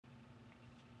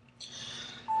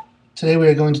Today we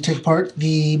are going to take apart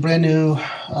the brand new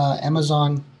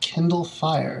Amazon Kindle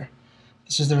Fire.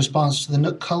 This is the response to the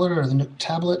Nook Color or the Nook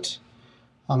Tablet.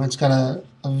 It's got a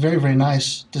very, very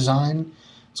nice design.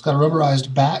 It's got a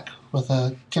rubberized back with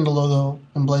a Kindle logo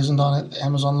emblazoned on it, the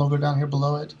Amazon logo down here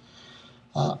below it.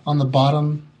 On the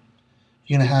bottom,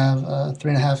 you're going to have a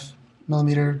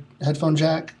 3.5mm headphone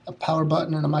jack, a power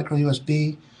button, and a micro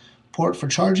USB port for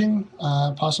charging,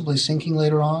 possibly syncing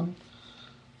later on.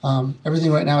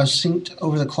 Everything right now is synced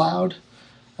over the cloud.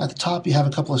 At the top you have a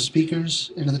couple of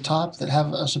speakers into the top that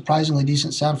have a surprisingly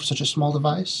decent sound for such a small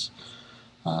device.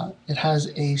 It has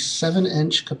a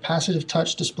 7-inch capacitive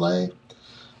touch display.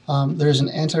 There's an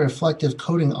anti-reflective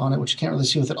coating on it which you can't really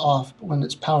see with it off, but when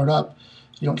it's powered up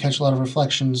you don't catch a lot of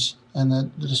reflections in the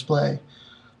display.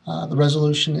 The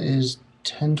resolution is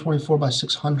 1024 by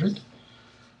 600,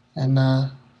 and I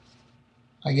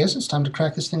guess it's time to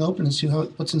crack this thing open and see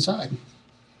what's inside.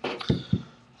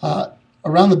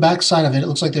 Around the back side of it, it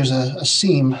looks like there's a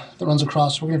seam that runs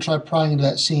across. We're going to try prying into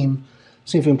that seam,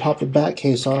 see if we can pop the back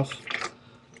case off.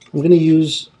 I'm going to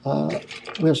use,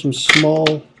 we have some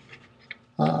small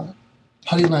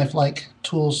putty knife-like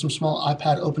tools, some small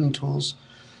iPad opening tools,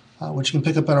 which you can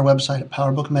pick up at our website at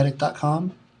powerbookmedic.com.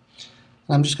 And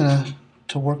I'm just going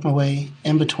to work my way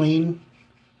in between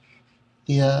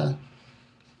the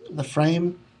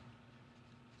frame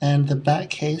and the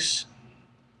back case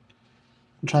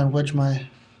and try and wedge my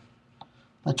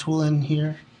tool in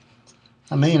here.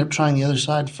 I may end up trying the other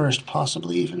side first,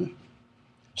 possibly even,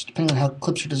 just depending on how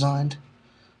clips are designed.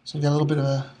 So we've got a little bit of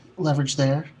a leverage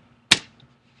there.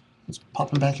 Let's pop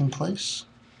them back in place.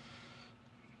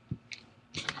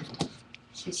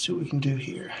 So let's see what we can do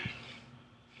here.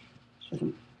 So I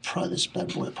can pry this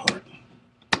bad boy apart.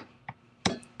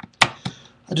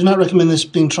 I do not recommend this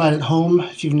being tried at home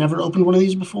if you've never opened one of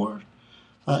these before.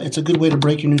 It's a good way to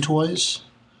break your new toys.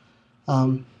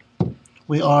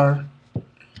 We are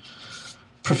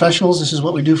professionals. This is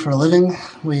what we do for a living.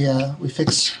 We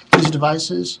fix these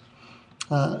devices.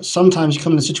 Sometimes you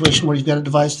come in a situation where you've got a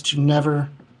device that you've never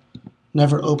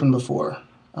opened before,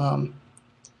 and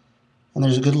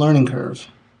there's a good learning curve.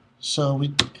 So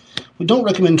we don't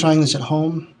recommend trying this at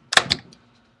home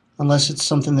unless it's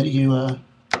something that you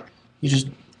just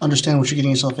understand what you're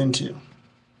getting yourself into.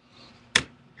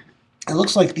 It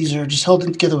looks like these are just held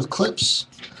together with clips.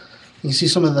 You can see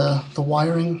some of the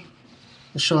wiring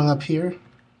is showing up here.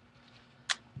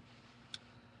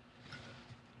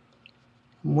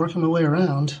 I'm working my way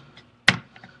around. It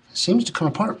seems to come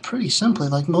apart pretty simply,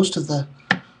 like most of the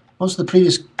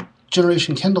previous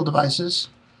generation Kindle devices.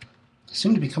 They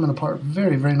seem to be coming apart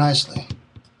very, very nicely.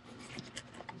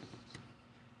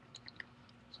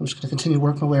 So I'm just going to continue to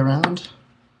work my way around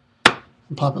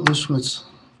and pop it loose from its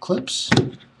clips.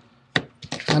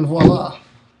 And voila,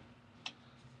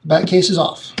 the back case is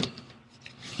off.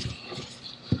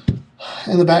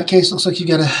 In the back case, looks like you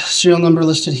got a serial number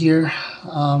listed here.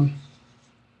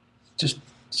 Just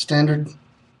standard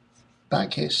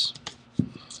back case.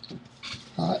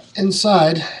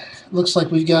 Inside, looks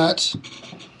like we've got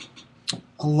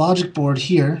a logic board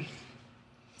here.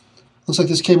 Looks like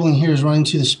this cabling here is running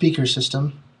to the speaker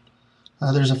system.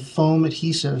 There's a foam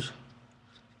adhesive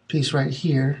piece right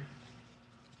here,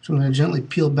 which I'm going to gently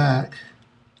peel back.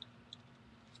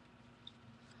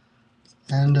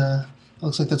 And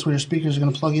looks like that's where your speakers are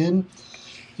going to plug in.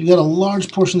 You've got a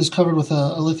large portion that's covered with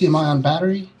a lithium-ion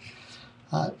battery.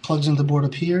 It plugs into the board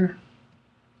up here.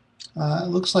 It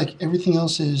looks like everything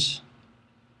else is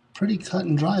pretty cut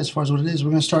and dry as far as what it is.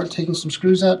 We're going to start taking some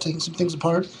screws out, taking some things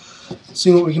apart,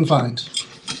 seeing what we can find.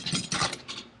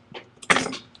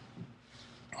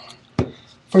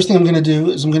 First thing I'm going to do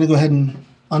is I'm going to go ahead and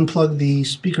unplug the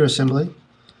speaker assembly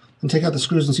and take out the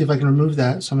screws and see if I can remove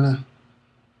that. So I'm going to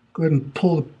go ahead and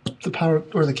pull the power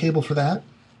or the cable for that.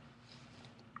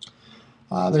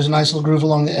 There's a nice little groove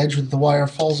along the edge that the wire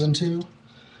falls into.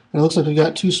 And it looks like we've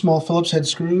got two small Phillips head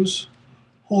screws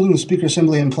holding the speaker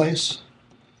assembly in place.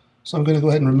 So I'm going to go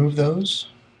ahead and remove those.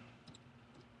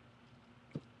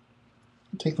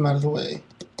 Take them out of the way.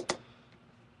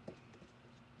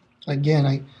 Again,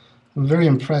 I'm very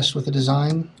impressed with the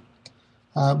design,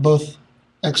 both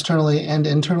externally and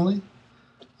internally.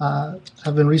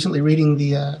 I've been recently reading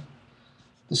the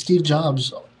Steve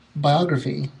Jobs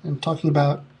biography and talking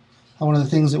about how one of the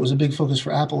things that was a big focus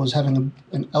for Apple was having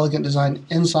an elegant design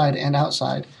inside and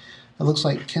outside. It looks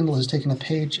like Kindle has taken a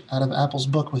page out of Apple's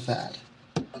book with that.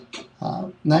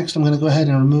 Next, I'm going to go ahead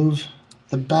and remove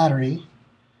the battery.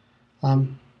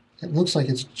 It looks like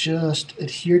it's just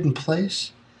adhered in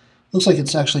place. Looks like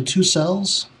it's actually two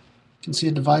cells. You can see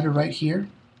a divider right here.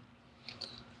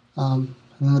 And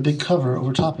then the big cover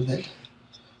over top of it.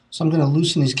 So I'm going to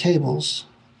loosen these cables,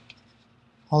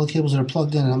 all the cables that are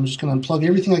plugged in, and I'm just going to unplug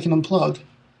everything I can unplug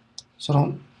so I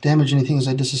don't damage anything as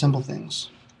I disassemble things.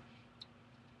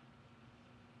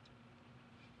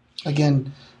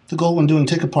 Again, the goal when doing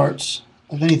take-aparts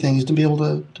of anything is to be able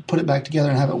to put it back together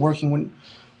and have it working when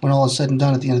all is said and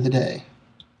done at the end of the day.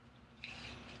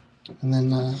 And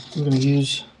then I'm going to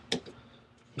use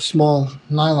a small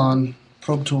nylon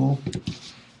probe tool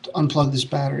to unplug this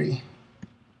battery.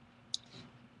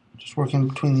 Just working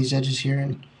between these edges here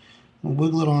and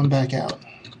wiggle it on back out.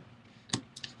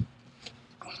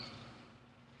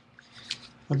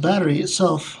 The battery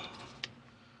itself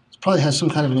probably has some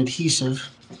kind of an adhesive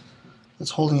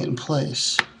that's holding it in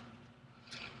place.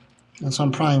 And so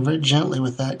I'm prying very gently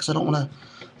with that because I don't want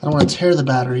to tear the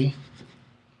battery.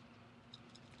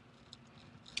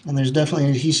 And there's definitely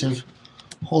an adhesive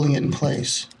holding it in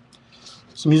place.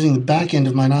 So I'm using the back end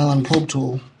of my nylon probe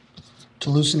tool to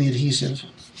loosen the adhesive.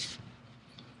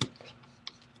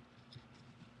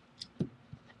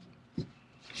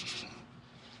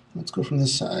 Let's go from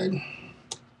this side.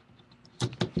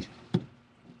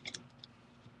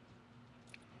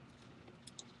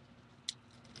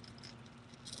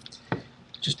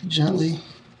 Just gently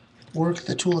work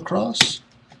the tool across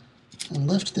and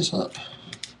lift this up.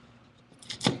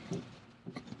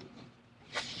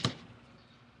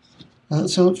 Now,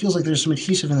 so it feels like there's some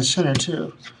adhesive in the center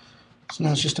too. So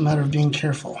now it's just a matter of being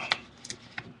careful.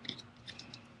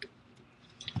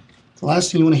 The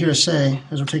last thing you want to hear us say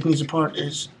as we're taking these apart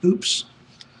is oops.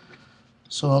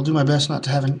 So I'll do my best not to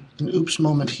have an oops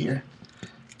moment here.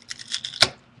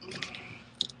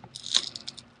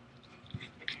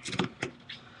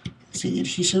 See the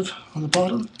adhesive on the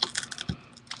bottom,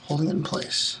 holding it in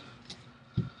place.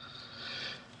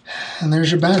 And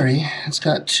there's your battery. It's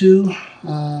got two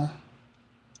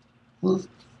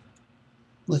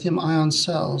lithium-ion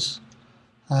cells.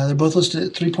 They're both listed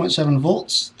at 3.7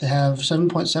 volts. They have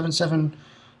 7.77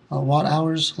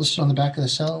 watt-hours listed on the back of the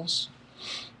cells.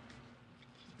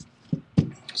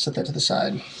 Set that to the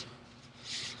side.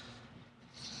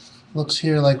 Looks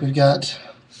here like we've got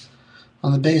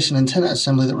on the base an antenna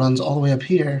assembly that runs all the way up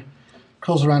here,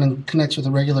 curls around and connects with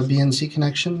a regular BNC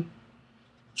connection,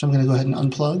 which I'm going to go ahead and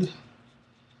unplug.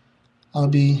 I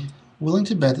would be willing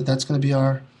to bet that that's going to be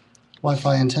our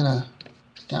Wi-Fi antenna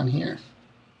down here.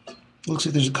 Looks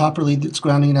like there's a copper lead that's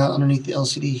grounding it out underneath the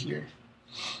LCD here.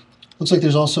 Looks like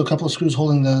there's also a couple of screws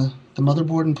holding the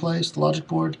motherboard in place, the logic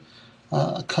board,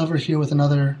 a cover here with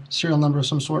another serial number of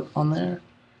some sort on there.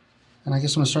 And I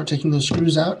guess I'm going to start taking those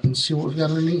screws out and see what we've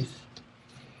got underneath.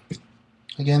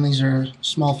 Again, these are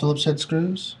small Phillips head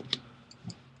screws.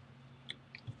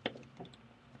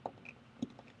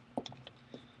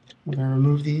 We're going to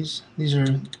remove these. These are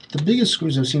the biggest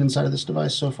screws I've seen inside of this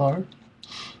device so far.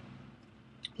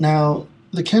 Now,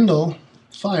 the Kindle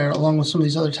Fire, along with some of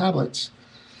these other tablets,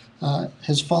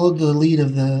 has followed the lead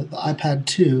of the iPad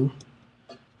 2,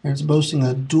 and it's boasting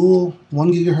a dual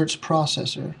 1 gigahertz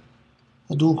processor,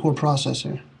 a dual-core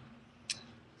processor.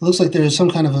 It looks like there is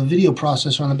some kind of a video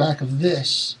processor on the back of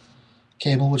this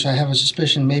cable, which I have a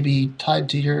suspicion may be tied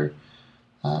to your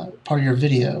part of your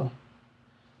video.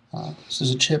 This is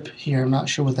a chip here. I'm not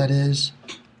sure what that is.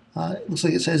 It looks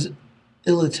like it says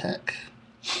Ilitech.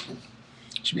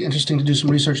 Should be interesting to do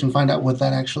some research and find out what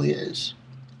that actually is.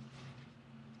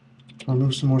 I'll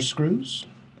remove some more screws.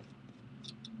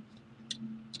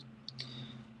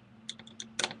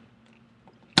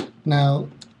 Now,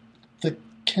 the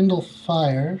Kindle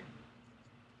Fire,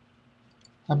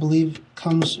 I believe,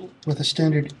 comes with a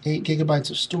standard 8 gigabytes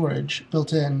of storage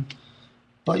built in,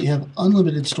 but you have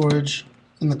unlimited storage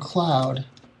in the cloud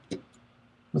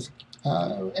with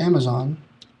Amazon,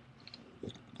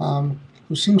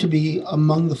 who seem to be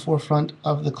among the forefront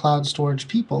of the cloud storage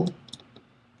people,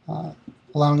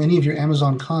 allowing any of your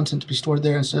Amazon content to be stored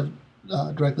there instead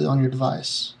of directly on your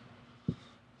device.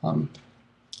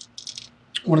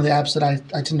 One of the apps that I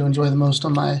tend to enjoy the most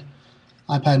on my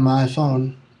iPad and my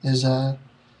iPhone is an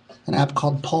app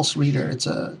called Pulse Reader. It's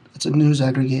a news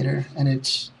aggregator, and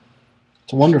it's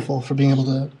wonderful for being able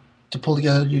to pull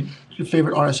together your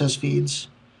favorite RSS feeds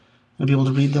and be able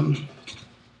to read them.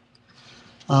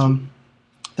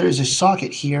 There is a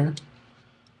socket here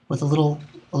with a little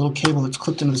cable that's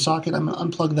clipped into the socket. I'm going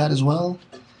to unplug that as well,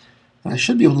 and I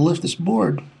should be able to lift this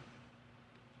board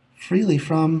freely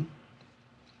from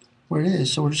where it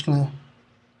is. So we're just going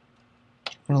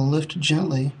to lift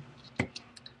gently.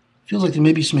 Feels like there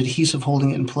may be some adhesive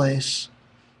holding it in place.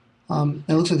 It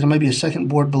looks like there might be a second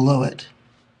board below it.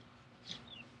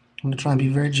 I'm going to try and be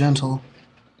very gentle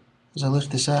as I lift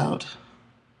this out.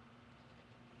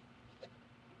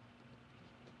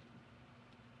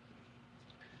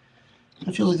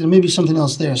 I feel like there may be something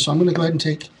else there, so I'm going to go ahead and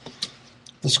take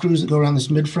the screws that go around this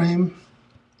mid-frame,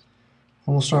 and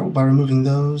we'll start by removing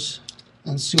those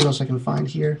and see what else I can find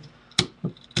here.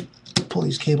 Pull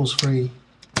these cables free.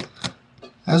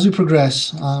 As we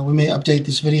progress, we may update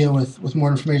this video with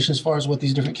more information as far as what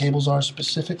these different cables are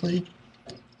specifically,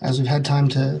 as we've had time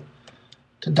to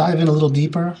dive in a little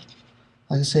deeper.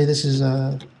 Like I say, this is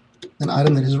an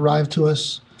item that has arrived to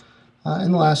us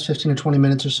in the last 15 or 20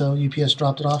 minutes or so. UPS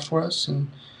dropped it off for us, and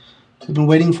we've been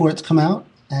waiting for it to come out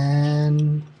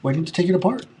and waiting to take it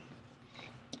apart.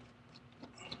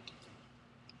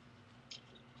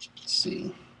 Let's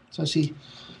see. So I see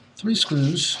 3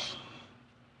 screws.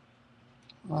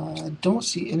 I don't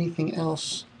see anything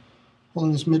else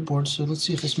holding this midboard, so let's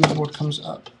see if this midboard comes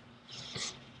up.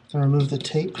 I'm going to remove the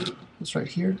tape that's right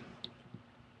here.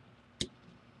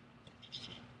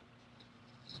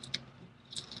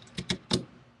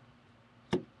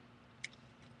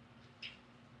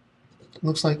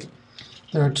 Looks like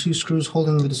there are 2 screws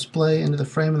holding the display into the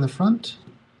frame in the front.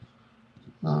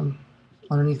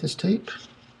 Underneath this tape,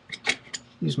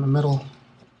 use my metal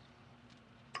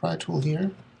pry tool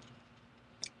here.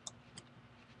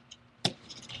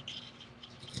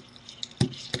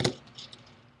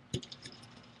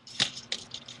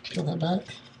 Peel that back.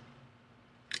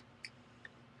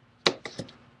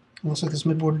 Looks like this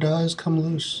midboard does come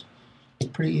loose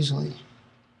pretty easily.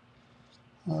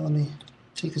 Let me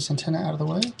take this antenna out of the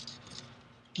way.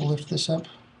 We'll lift this up.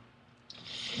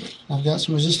 I've got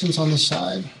some resistance on this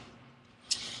side.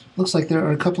 Looks like there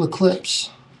are a couple of clips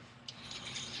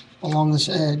along this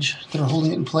edge that are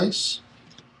holding it in place.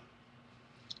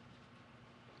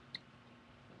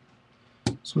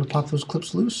 So I'm going to pop those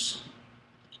clips loose.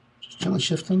 Just gently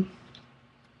shift them.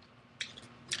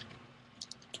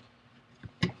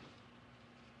 And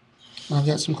I've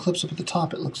got some clips up at the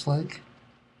top, it looks like.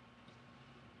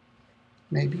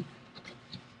 Maybe.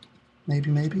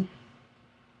 Maybe.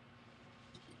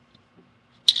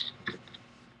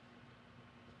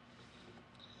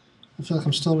 I feel like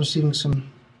I'm still receiving a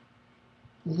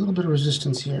little bit of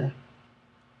resistance here.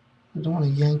 I don't want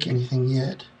to yank anything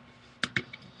yet.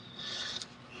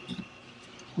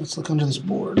 Let's look under this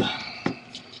board.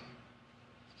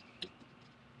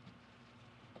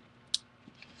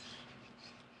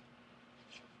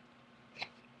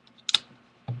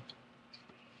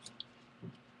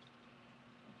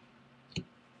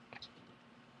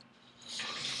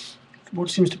 The board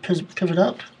seems to pivot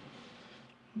up.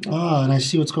 Ah, and I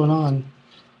see what's going on.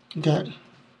 You've got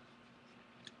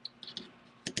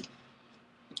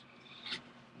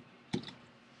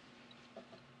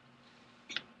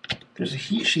there's a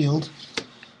heat shield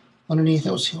underneath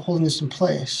that was holding this in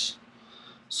place.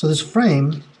 So this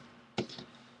frame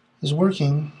is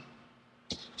working.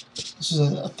 This is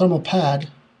a thermal pad,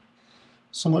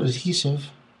 somewhat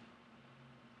adhesive,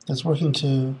 that's working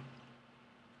to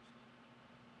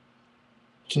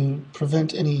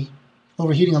prevent any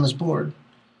overheating on this board.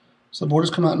 So the board has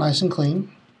come out nice and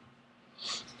clean.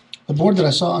 The board that I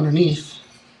saw underneath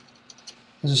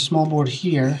is a small board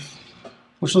here,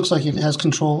 which looks like it has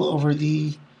control over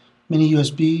the mini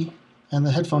USB and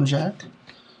the headphone jack.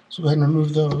 So go ahead and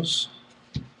remove those.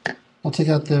 I'll take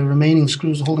out the remaining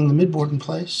screws holding the midboard in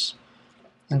place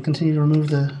and continue to remove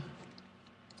the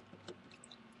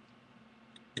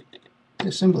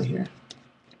assembly here.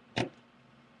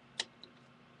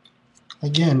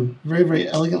 Again, very, very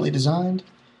elegantly designed.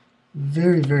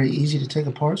 Very, very easy to take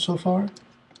apart so far.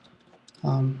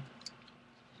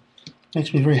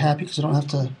 Makes me very happy because I don't have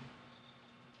to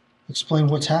explain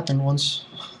what's happened once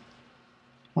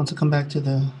I come back to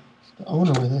the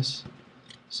owner with this.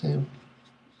 Say,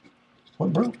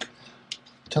 what broke?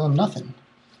 Tell him nothing.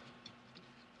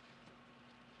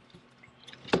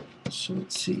 So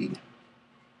let's see.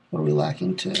 What are we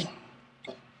lacking to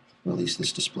release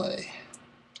this display?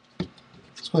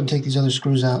 Let's go ahead and take these other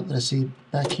screws out that I see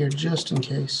back here just in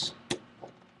case.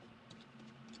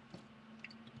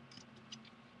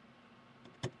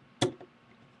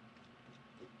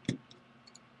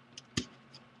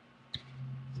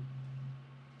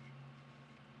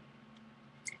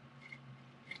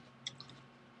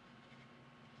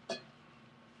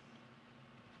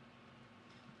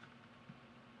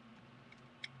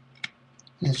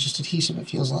 And it's just adhesive, it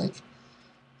feels like.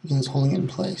 Again, it's holding it in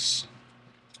place.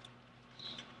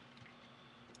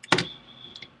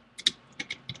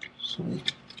 So we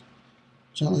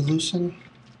gently loosen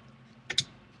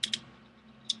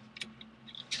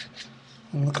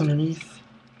and look underneath.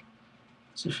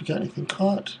 See if we got anything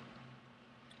caught.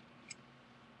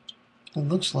 It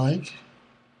looks like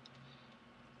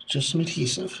just some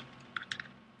adhesive.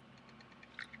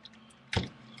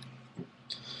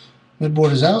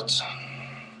 Midboard is out.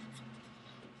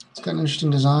 It's got an interesting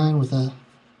design with an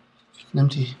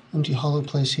empty hollow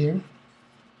place here.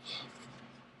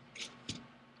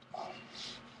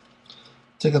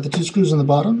 Take out the 2 screws on the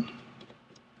bottom.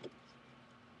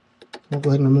 We'll go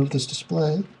ahead and remove this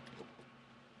display.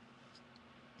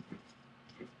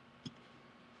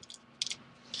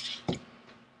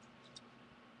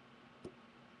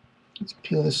 Let's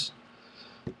peel this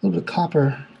little bit of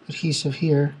copper adhesive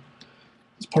here.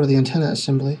 It's part of the antenna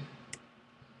assembly.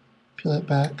 Peel that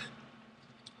back.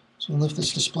 So we'll lift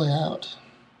this display out.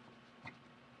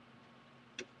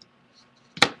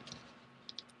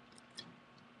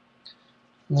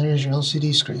 And there is your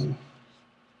LCD screen.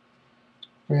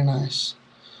 Very nice.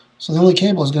 So the only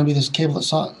cable is going to be this cable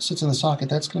that sits in the socket.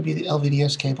 That's going to be the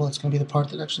LVDS cable. It's going to be the part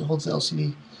that actually holds the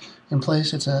LCD in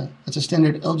place. It's a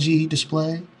standard LG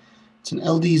display. It's an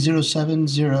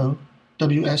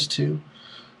LD070WS2.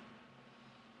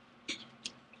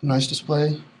 Nice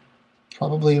display.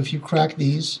 Probably if you crack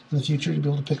these in the future, you'll be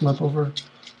able to pick them up over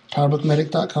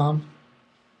powerbookmedic.com.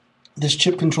 This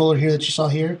chip controller here that you saw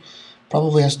here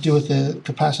probably has to do with the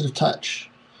capacitive touch.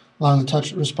 Allowing the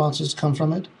touch responses to come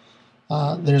from it.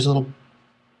 There's a little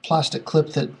plastic clip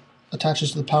that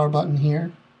attaches to the power button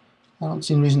here. I don't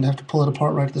see any reason to have to pull it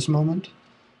apart right at this moment.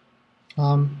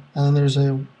 And then there's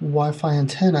a Wi-Fi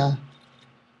antenna,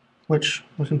 which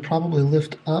we can probably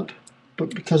lift up,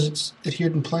 but because it's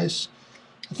adhered in place,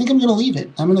 I think I'm going to leave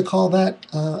it. I'm going to call that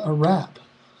a wrap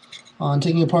on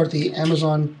taking apart the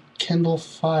Amazon Kindle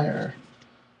Fire.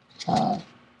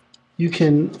 You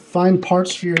can find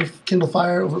parts for your Kindle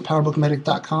Fire over at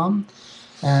powerbookmedic.com,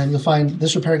 and you'll find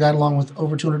this repair guide along with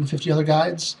over 250 other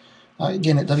guides,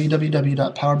 again at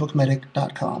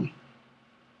www.powerbookmedic.com.